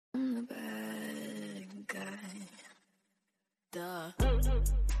Duh.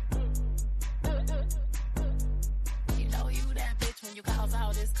 You know you that bitch when you cause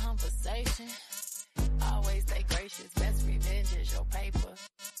all this conversation. Always stay gracious, best revenge is your paper.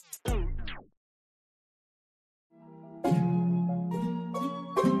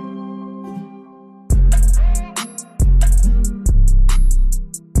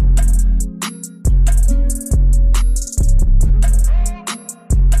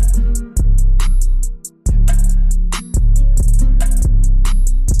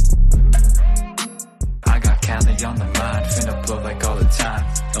 On the mind, finna blow like all the time.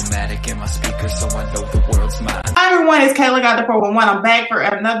 Nomadic in my speakers, so I know the world's mine. Hi everyone, it's Kayla got the 411. I'm back for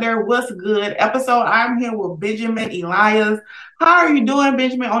another What's Good episode. I'm here with Benjamin Elias. How are you doing,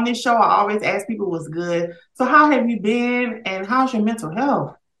 Benjamin? On this show, I always ask people what's good. So how have you been and how's your mental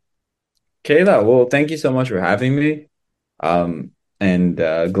health? Kayla, well, thank you so much for having me. And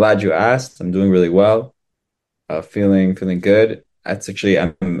glad you asked. I'm doing really well. Feeling good. That's actually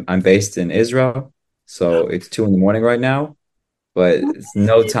I'm based in Israel, so it's 2 in the morning right now, but it's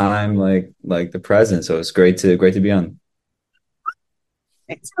no time like the present. So it's great to be on.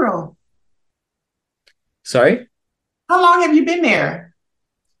 Israel. Sorry, How long have you been there?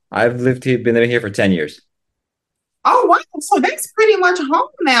 been living here for 10 years. Oh, wow. So that's pretty much home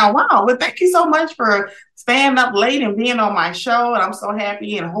now. Wow. Well, thank you so much for staying up late and being on my show. And I'm so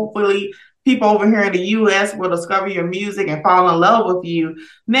happy. And hopefully, people over here in the US will discover your music and fall in love with you.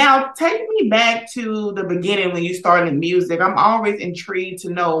 Now, take me back to the beginning when you started music. I'm always intrigued to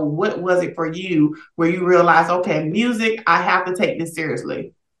know what was it for you where you realized, okay, music, I have to take this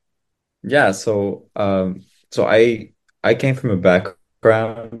seriously. Yeah, so I came from a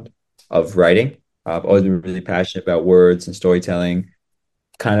background of writing. I've always been really passionate about words and storytelling.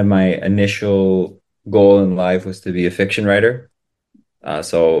 Kind of my initial goal in life was to be a fiction writer.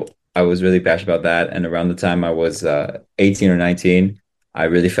 So I was really passionate about that. And around the time I was 18 or 19, I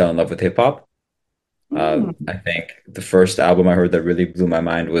really fell in love with hip hop. Hmm. I think the first album I heard that really blew my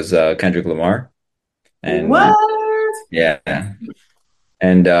mind was Kendrick Lamar. And What? yeah,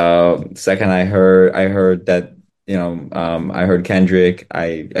 and second I heard that, I heard Kendrick.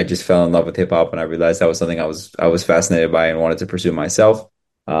 I just fell in love with hip hop, and I realized that was something I was fascinated by and wanted to pursue myself.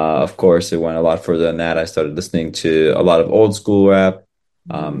 Of course, it went a lot further than that. I started listening to a lot of old school rap.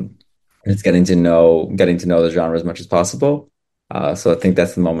 Um, it's getting to know the genre as much as possible. So I think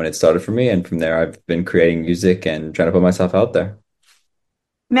that's the moment it started for me, and from there I've been creating music and trying to put myself out there.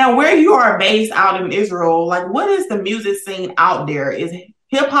 Now, where you are based out in Israel, like what is the music scene out there? Is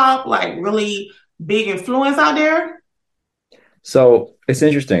hip hop like really big influence out there? So it's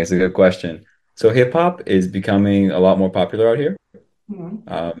interesting. It's a good question. So hip hop is becoming a lot more popular out here. Mhm.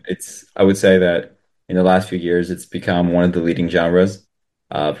 I would say that in the last few years, it's become one of the leading genres.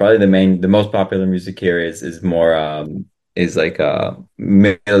 Probably the most popular music here is like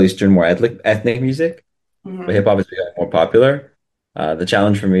Middle Eastern, more ethnic music, but hip Mhm. hop is becoming more popular. The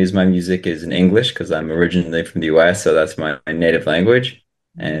challenge for me is my music is in English because I'm originally from the US, so that's my native language,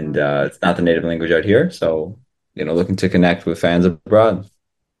 and Mhm. it's not the native language out here. So, looking to connect with fans abroad.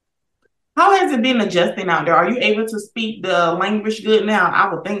 How has it been adjusting out there? Are you able to speak the language good now?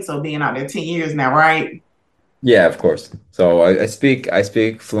 I would think so, being out there 10 years now, right? Yeah, of course. So I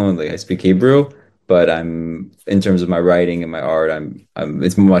speak fluently. I speak Hebrew, but I'm in terms of my writing and my art,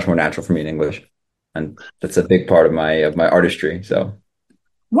 it's much more natural for me in English, and that's a big part of my artistry. So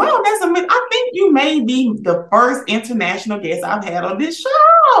Wow, that's amazing. I think you may be the first international guest I've had on this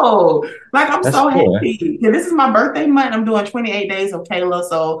show. Like, I'm that's so cool. Eh? happy. Yeah, this is my birthday month. I'm doing 28 days of Kayla,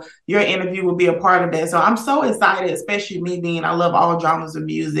 so your interview will be a part of that. So I'm so excited, especially me being, I love all genres of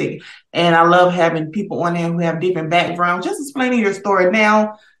music, and I love having people on there who have different backgrounds. Just explaining your story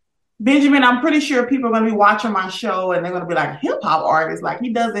now. Benjamin, I'm pretty sure people are going to be watching my show and they're going to be like, hip hop artist. Like, he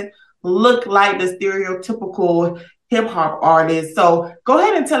doesn't look like the stereotypical hip hop artist. So, go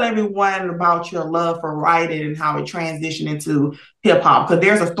ahead and tell everyone about your love for writing and how it transitioned into hip hop, because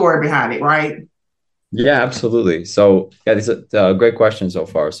there's a story behind it, right? Yeah, absolutely. So yeah, this is a great question so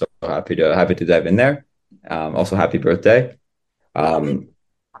far. So happy to dive in there. Also, happy birthday. Um,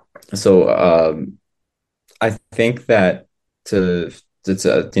 so I think that to it's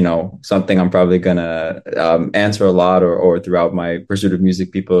something I'm probably gonna answer a lot, or throughout my pursuit of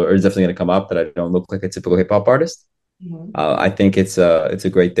music, people are definitely gonna come up that I don't look like a typical hip hop artist. Mhm. I think it's a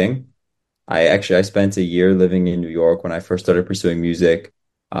great thing. I spent a year living in New York when I first started pursuing music,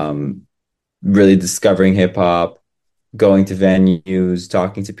 um, really discovering hip hop, going to venues,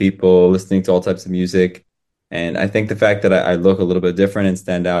 talking to people, listening to all types of music. And I think the fact that I look a little bit different and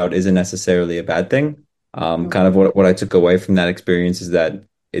stand out isn't necessarily a bad thing. Kind of what I took away from that experience is that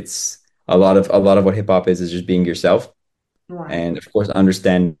it's a lot of what hip hop is just being yourself. Right. And of course,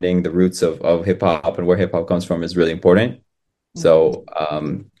 understanding the roots of hip hop and where hip hop comes from is really important. Mhm. So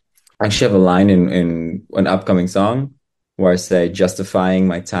I actually have a line in an upcoming song where I say justifying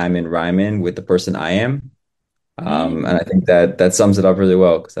my time in rhyming with the person I am. And I think that that sums it up really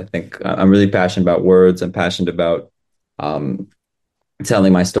well because I think I'm really passionate about words. I'm passionate about um,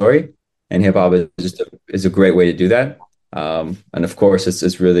 telling my story, and hip hop is is a great way to do that. And of course,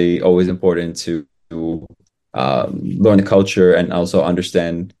 it's really always important to learn the culture and also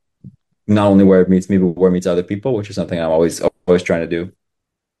understand not only where it meets me, but where it meets other people, which is something I'm always trying to do.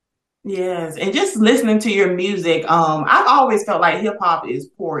 Yes, and just listening to your music, I've always felt like hip hop is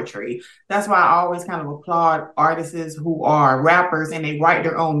poetry. That's why I always kind of applaud artists who are rappers and they write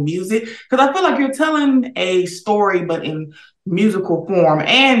their own music because I feel like you're telling a story, but in musical form.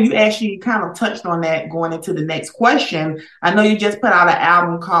 And you actually kind of touched on that going into the next question. I know you just put out an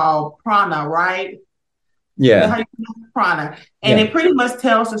album called Prana, right? Is that how Yeah, you pronounce it? Prana? And yeah, it pretty much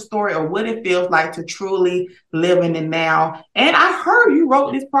tells the story of what it feels like to truly live in the now. And I heard you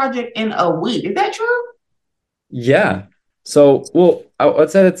wrote this project in a week. Is that true? yeah. So, well, would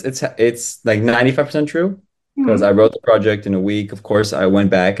say it's like 95% true because I Hmm. wrote the project in a week. Of course, I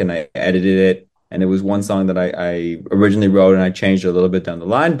went back and I edited it, and it was one song that I originally wrote and I changed a little bit down the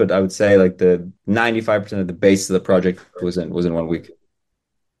line. But I would say like the 95% of the base of the project was in 1 week.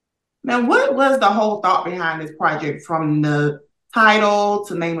 Now, what was the whole thought behind this project from the title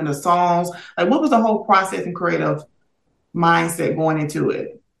to naming the songs? Like, what was the whole process and creative mindset going into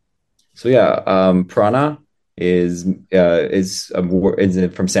it? So yeah, prana is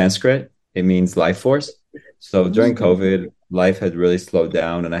from Sanskrit. It means life force. So during COVID, life had really slowed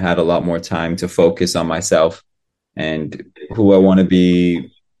down, and I had a lot more time to focus on myself and who I want to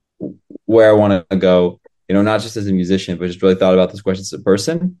be, where I want to go. You know, not just as a musician, but just really thought about this question as a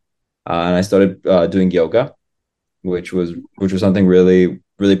person. And I started doing yoga, which was something really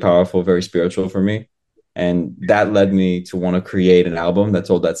powerful, very spiritual for me, and that led me to want to create an album that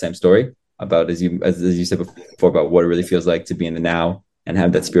told that same story about as you said before about what it really feels like to be in the now and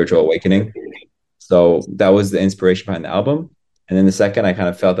have that spiritual awakening. So that was the inspiration behind the album. And then the second I kind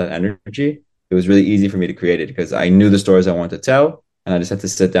of felt that energy, it was really easy for me to create it because I knew the stories I wanted to tell and I just had to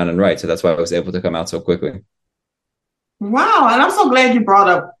sit down and write. So that's why I was able to come out so quickly. Wow, and I'm so glad you brought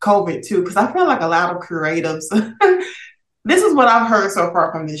up COVID too, because I feel like a lot of creatives. This is what I've heard so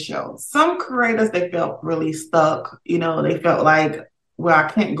far from this show. Some creators they felt really stuck. They felt like, well, I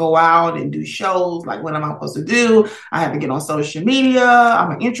can't go out and do shows. Like, what am I supposed to do? I have to get on social media. I'm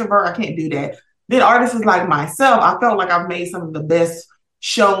an introvert. I can't do that. Then artists like myself, I felt like I've made some of the best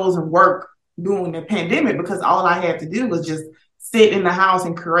shows and work during the pandemic because all I had to do was just sit in the house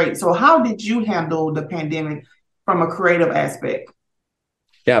and create. So, how did you handle the pandemic from a creative aspect?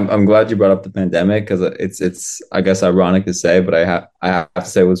 Yeah, I'm glad you brought up the pandemic because it's I guess ironic to say, but I have to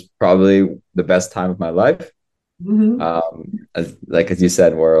say it was probably the best time of my life. Mm-hmm. As you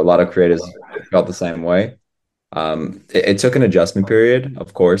said, where a lot of creators felt the same way. It took an adjustment period,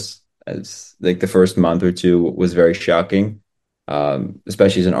 of course, as like the first month or two was very shocking,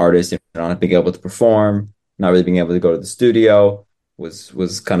 especially as an artist, not being able to perform, not really being able to go to the studio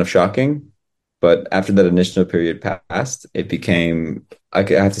was kind of shocking. But after that initial period passed, it became, I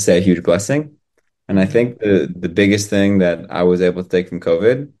have to say, a huge blessing. And I think the biggest thing that I was able to take from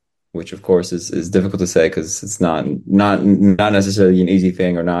COVID, which of course is difficult to say because it's not necessarily an easy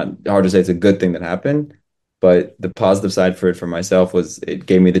thing or not hard to say it's a good thing that happened, but the positive side for it for myself was it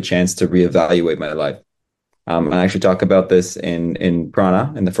gave me the chance to reevaluate my life. I actually talk about this in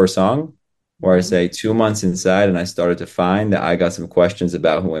Prana in the first song, where I say 2 months inside, and I started to find that I got some questions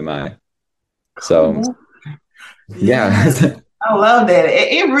about who am I. Come So on. yeah, Yes. I love that.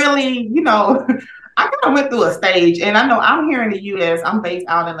 It really, I kind of went through a stage, and I know I'm here in the US. I'm based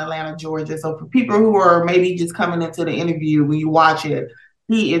out in Atlanta, Georgia. So for people who are maybe just coming into the interview when you watch it,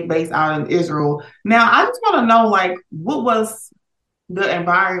 he is based out in Israel. Now, I just want to know, like, what was the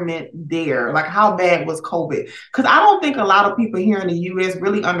environment there? Like, how bad was COVID? Because I don't think a lot of people here in the US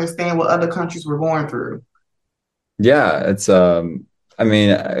really understand what other countries were going through. yeah, it's I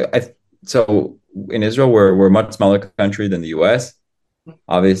mean, so in Israel we're a much smaller country than the US.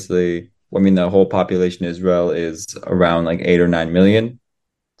 Obviously, I mean the whole population of Israel is around like 8 or 9 million.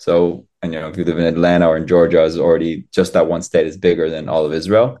 So, and if you live in Atlanta or in Georgia, is already just that one state is bigger than all of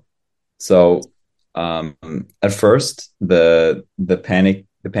Israel. So, at first, the panic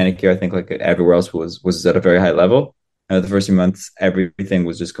here, I think, like everywhere else, was at a very high level. And the first few months, everything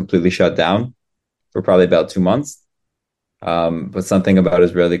was just completely shut down for probably about 2 months. But something about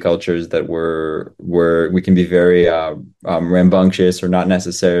Israeli culture is that we can be very rambunctious or not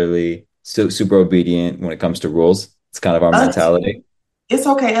necessarily super obedient when it comes to rules. It's kind of our Us too. mentality. It's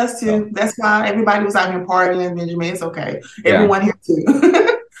okay, us So too. That's why everybody was out here partying, Benjamin. It's okay. yeah. Everyone here too.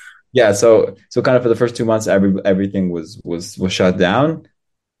 Yeah, so kind of for the first 2 months, everything was shut down,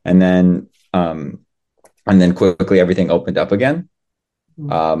 and then quickly everything opened up again.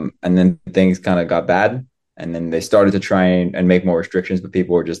 And then things kind of got bad, and then they started to try and make more restrictions, but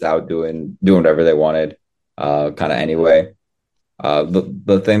people were just out doing whatever they wanted, kind of anyway.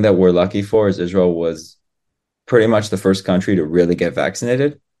 The thing that we're lucky for is Israel was pretty much the first country to really get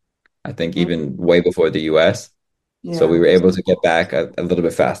vaccinated. I think even way before the US. So we Yeah. were able to get back a little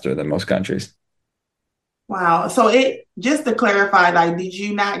bit faster than most countries. Wow. So it just to clarify, like, did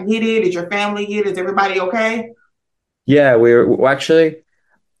you not get it? Did your family get it? Is everybody okay? Yeah, well, actually,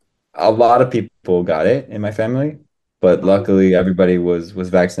 a lot of people got it in my family, but Okay. luckily everybody was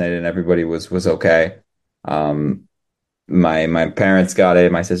vaccinated and everybody was okay. Um, my parents got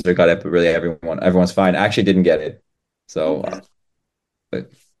it, my sister got it, but really everyone's fine. I actually didn't get it, so Okay. but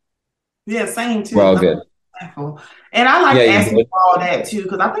Yeah, same we're too. all I'm good. thankful. And I like Yeah, you asking good? for all that too,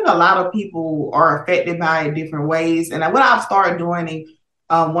 because I think a lot of people are affected by it different ways. And what I've started doing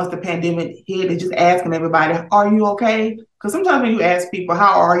once the pandemic hit is just asking everybody, are you okay? Because sometimes when you ask people,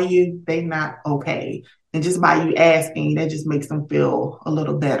 how are you? They not okay. And just by you asking, that just makes them feel a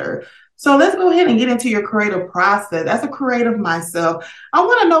little better. So let's go ahead and get into your creative process. As a creative myself, I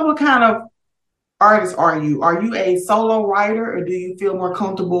want to know what kind of artist are you? Are you a solo writer or do you feel more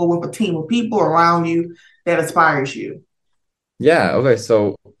comfortable with a team of people around you that inspires you? Yeah, okay.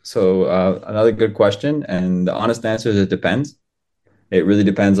 So another good question, and the honest answer is it depends. It really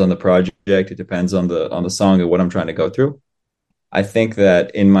depends on the project. It depends on the song and what I'm trying to go through. I think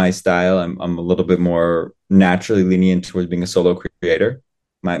that in my style, I'm a little bit more naturally lenient towards being a solo creator.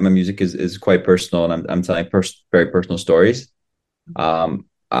 My music is quite personal, and I'm telling very personal stories.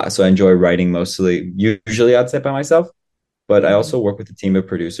 So I enjoy writing mostly, usually I'd say by myself, but I Mhm. also work with a team of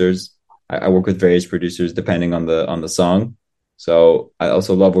producers. I work with various producers depending on the song. So I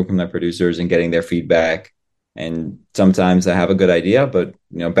also love working with my producers and getting their feedback. And sometimes I have a good idea, but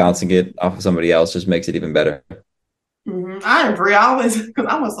bouncing it off of somebody else just makes it even better. I agree. I always, because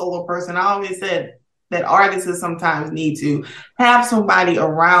I'm a solo person, I always said that artists sometimes need to have somebody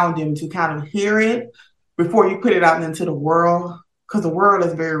around them to kind of hear it before you put it out into the world, because the world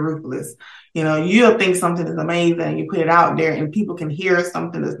is very ruthless. You'll think something is amazing, you put it out there, and people can hear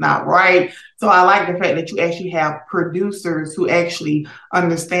something that's not right. So I like the fact that you actually have producers who actually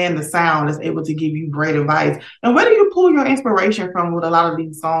understand the sound, that's able to give you great advice. And where do you pull your inspiration from with a lot of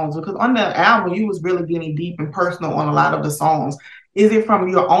these songs? Because on the album, you was really getting deep and personal on a lot of the songs. Is it from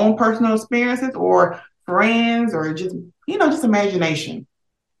your own personal experiences or friends or just imagination?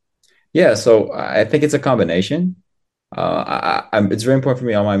 Yeah, so I think it's a combination. It's very important for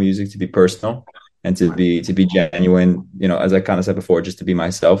me all my music to be personal and to be genuine. As I kind of said before, just to be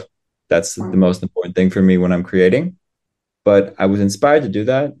myself. That's the most important thing for me when I'm creating. But I was inspired to do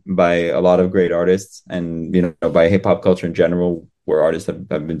that by a lot of great artists, and by hip hop culture in general, where artists have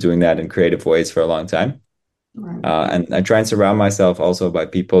been doing that in creative ways for a long time. Right. And I try and surround myself also by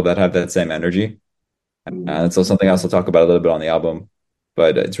people that have that same energy. Mhm. It's also something else I'll talk about a little bit on the album.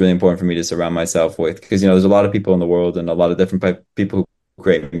 But it's really important for me to surround myself with, because there's a lot of people in the world and a lot of different people who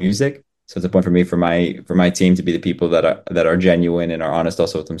create music. So it's important for me for my team to be the people that are genuine and are honest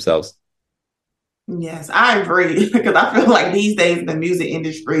also with themselves. Yes, I agree. Because I feel like these days in the music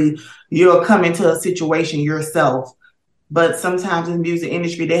industry, you'll come into a situation yourself. But sometimes in the music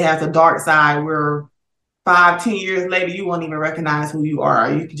industry, they have the dark side where 5, 10 years later, you won't even recognize who you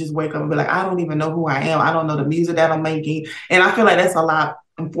are. You could just wake up and be like, I don't even know who I am. I don't know the music that I'm making. And I feel like that's a lot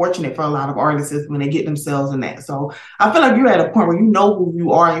unfortunate for a lot of artists when they get themselves in that. So I feel like you're at a point where you know who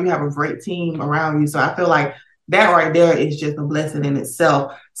you are and you have a great team around you. So I feel like that right there is just a blessing in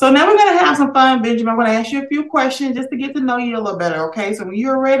itself. So now we're going to have some fun, Benjamin. I'm going to ask you a few questions just to get to know you a little better. Okay. So when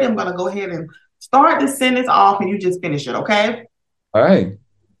you're ready, I'm going to go ahead and start the sentence off and you just finish it. Okay. All right.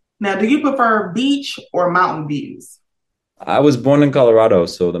 Now, do you prefer beach or mountain views? I was born in Colorado,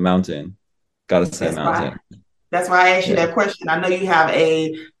 so the mountain. Gotta say That's why. mountain. That's why I asked you Yeah. that question. I know you have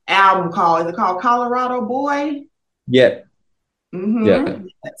a album called, is it called Colorado Boy? Yeah. Yeah. Mm-hmm.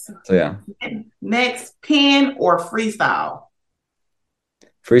 Yes. So yeah. Next, pen or freestyle?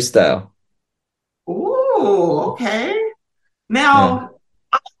 Freestyle. Ooh, okay. Yeah. Now,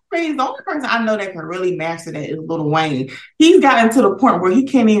 the only person I know that can really master that is Lil Wayne. He's gotten to the point where he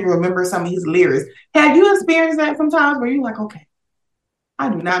can't even remember some of his lyrics. Have you experienced that sometimes where you're like, okay, I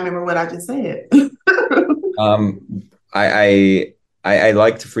do not remember what I just said? Um, I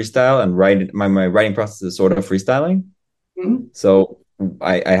like to freestyle and write. My writing process is sort of freestyling. Mhm. So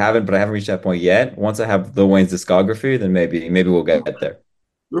I haven't, but I haven't reached that point yet. Once I have Lil Wayne's discography, then maybe we'll get there.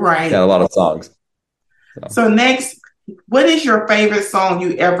 Got a Right. lot of songs. So So next, what is your favorite song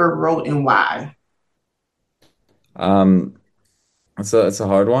you ever wrote and why? um it's a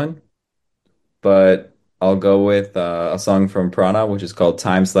hard one, but I'll go with a song from Prana, which is called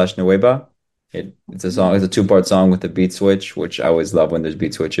Time/Nueva. It's a song, it's a two-part song with a beat switch, which I always love when there's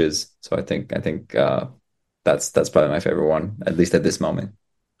beat switches. So I think that's probably my favorite one, at least at this moment.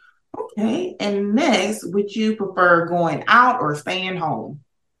 Okay. And next, would you prefer going out or staying home?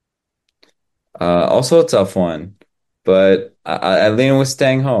 Also a tough one, but I lean with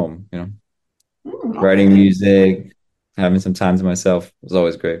staying home, writing Okay. music, having some time to myself was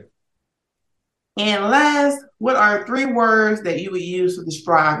always great. And last, what are three words that you would use to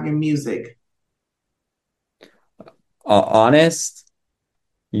describe your music? Honest,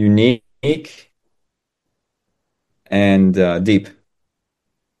 unique, and deep.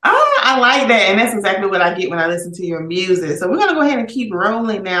 I like that. And that's exactly what I get when I listen to your music. So we're going to go ahead and keep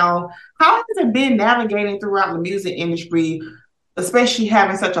rolling now. How has it been navigating throughout the music industry, especially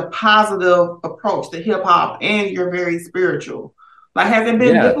having such a positive approach to hip hop and you're very spiritual? Like, has it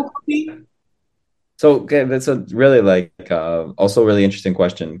been Yeah. difficulty? So okay, that's a really like also really interesting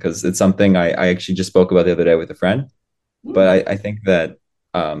question because it's something I actually just spoke about the other day with a friend. But Hmm. I think that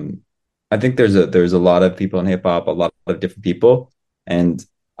um, I think there's a lot of people in hip hop, a lot of different people, and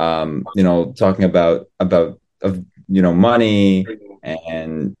talking about of money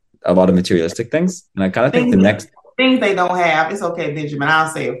and a lot of materialistic things. And I kind of think the Things, next, things they don't have. It's okay, Benjamin. I'll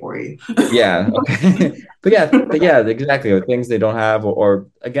say it for you. yeah, okay, but yeah, exactly, or things they don't have, or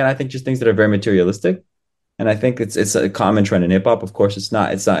again, I think just things that are very materialistic. And I think it's a common trend in hip hop. Of course, it's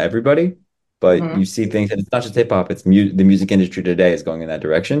not everybody, but Mhm. you see things, and it's not just hip hop. It's the music industry today is going in that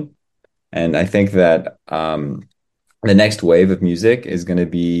direction. And I think that the next wave of music is going to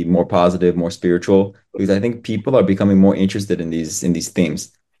be more positive, more spiritual, because I think people are becoming more interested in these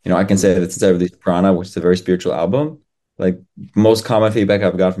themes. I can say that since I released Prana, which is a very spiritual album, like most common feedback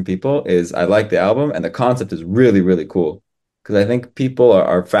I've got from people is I like the album and the concept is really, really cool. Because I think people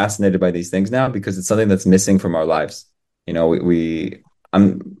are fascinated by these things now because it's something that's missing from our lives. You know,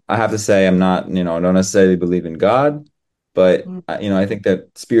 I have to say I'm not, I don't necessarily believe in God, but I think that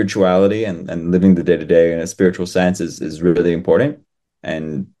spirituality and living the day to day in a spiritual sense is really important,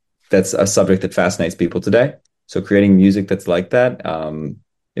 and that's a subject that fascinates people today. So creating music that's like that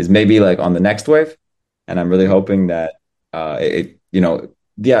is maybe like on the next wave, and I'm really hoping that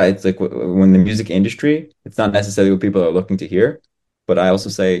yeah, it's like when the music industry, it's not necessarily what people are looking to hear, but I also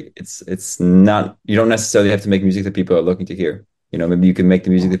say it's not. You don't necessarily have to make music that people are looking to hear. Maybe you can make the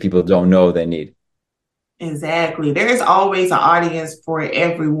music that people don't know they need. Exactly. There's always an audience for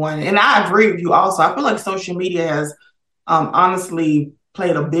everyone. And I agree with you also. I feel like social media has honestly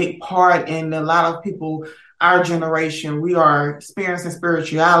played a big part in a lot of people, our generation. We are experiencing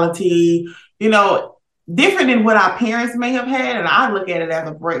spirituality, you know, different than what our parents may have had. And I look at it as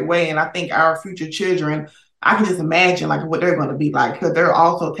a great way. And I think our future children, I can just imagine like what they're going to be like because they're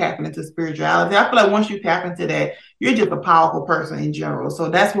also tapping into spirituality. I feel like once you tap into that, you're just a powerful person in general.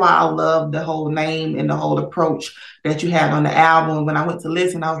 So that's why I love the whole name and the whole approach that you have on the album. When I went to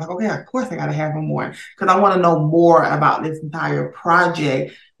listen, I was like, okay, of course I got to have him more because I want to know more about this entire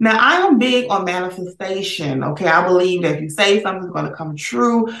project. Now, I am big on manifestation. Okay. I believe that if you say something's going to come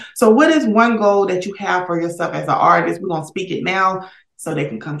true. So, what is one goal that you have for yourself as an artist? We're going to speak it now so they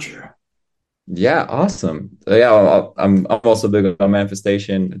can come true. Yeah, awesome. Yeah, I'm also big on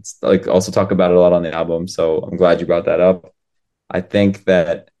manifestation. It's like also talk about it a lot on the album, so I'm glad you brought that up. I think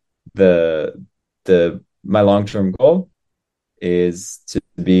that the the my long-term goal is to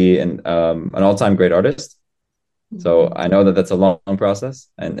be an all-time great artist. So I know that that's a long process,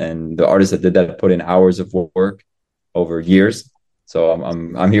 and the artists that did that put in hours of work over years. So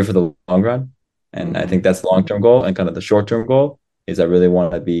I'm here for the long run, and I Mm-hmm. think that's the long-term goal. And kind of the short-term goal is I really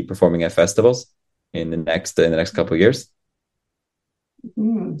want to be performing at festivals in the next couple of years.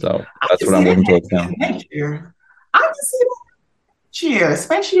 Mm-hmm. So I that's can what see I'm that working towards now. happening next year. I can see that next year,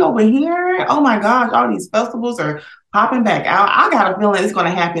 especially over here. Oh my gosh, all these festivals are popping back out. I got a feeling it's going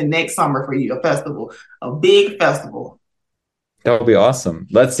to happen next summer for you, a festival, a big festival. That would be awesome.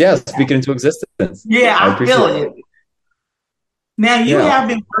 Speak it into existence. Yeah, I I feel appreciate it. it. Now you Yeah, have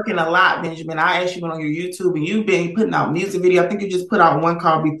been working a lot, Benjamin. I actually went on your YouTube and you've been putting out music video. I think you just put out one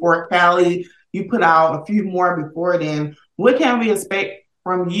called Before Cali. You put out a few more before then. What can we expect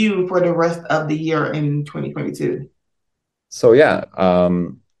from you for the rest of the year in 2022? so yeah,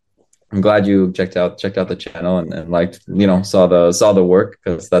 I'm glad you checked out the channel and liked, saw the work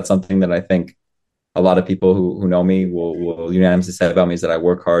because that's something that I think a lot of people who know me will unanimously say about me is that I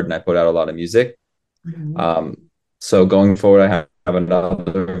work hard and I put out a lot of music. Mhm. So going forward, I have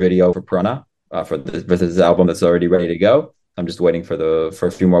another video for Prana for this album that's already ready to go. I'm just waiting for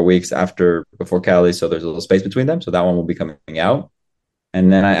a few more weeks before Cali, so there's a little space between them. So that one will be coming out,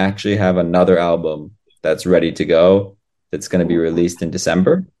 and then I actually have another album that's ready to go. That's going to be released in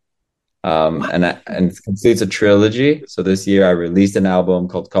December. And it completes a trilogy. So this year I released an album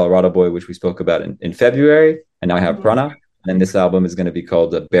called Colorado Boy, which we spoke about in February, and now I have Prana. And this album is going to be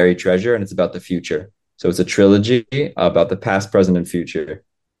called Buried Treasure, and it's about the future. So it's a trilogy about the past, present, and future.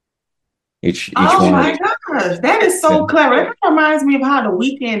 Each Oh one. my gosh, that is so clever. That reminds me of how The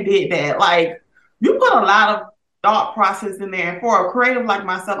Weeknd did that. Like, you put a lot of thought process in there. And for a creative like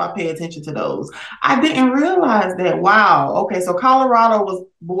myself, I pay attention to those. I didn't realize that. Wow. Okay, so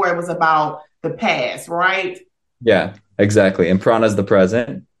Boy was about the past, right? Yeah, exactly. And Prana's the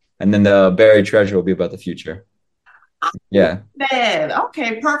present, and then the Buried Treasure will be about the future. Yeah. Dad.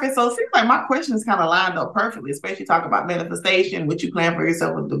 Okay, perfect. So it seems like my questions kind of lined up perfectly, especially talk about manifestation, what you plan for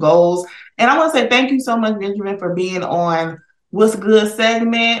yourself with the goals. And I want to say thank you so much, Benjamin, for being on What's Good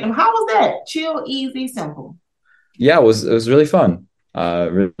segment. And how was that? Chill, easy, simple. Yeah, it was really fun.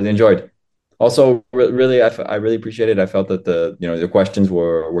 Really enjoyed. Also, really, I really appreciate it. I felt that the questions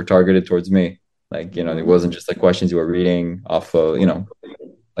were targeted towards me. Like, it wasn't just like questions you were reading off of,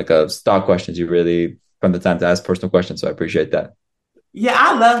 like a stock questions. You really spent the time to ask personal questions. So I appreciate that. Yeah,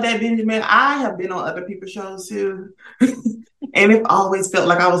 I love that, Benjamin. I have been on other people's shows too. And it always felt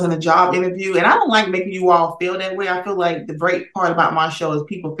like I was in a job interview. And I don't like making you all feel that way. I feel like the great part about my show is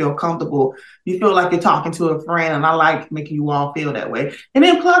people feel comfortable. You feel like you're talking to a friend, and I like making you all feel that way. And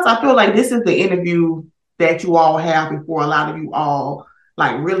then plus, I feel like this is the interview that you all have before a lot of you all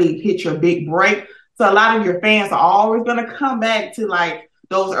like really hit your big break. So a lot of your fans are always going to come back to like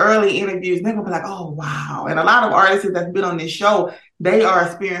those early interviews. And they're going to be like, oh, wow. And a lot of artists that's been on this show, they are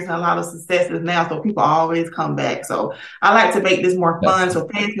experiencing a lot of successes now. So people always come back. So I like to make this more fun so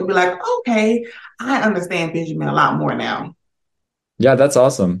fans can be like, okay, I understand Benjamin a lot more now. Yeah, that's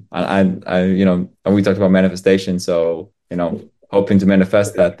awesome. And we talked about manifestation. So, hoping to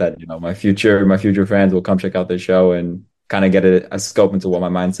manifest that my future friends will come check out this show and kind of get a scope into what my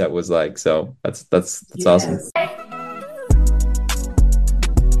mindset was like. So that's awesome.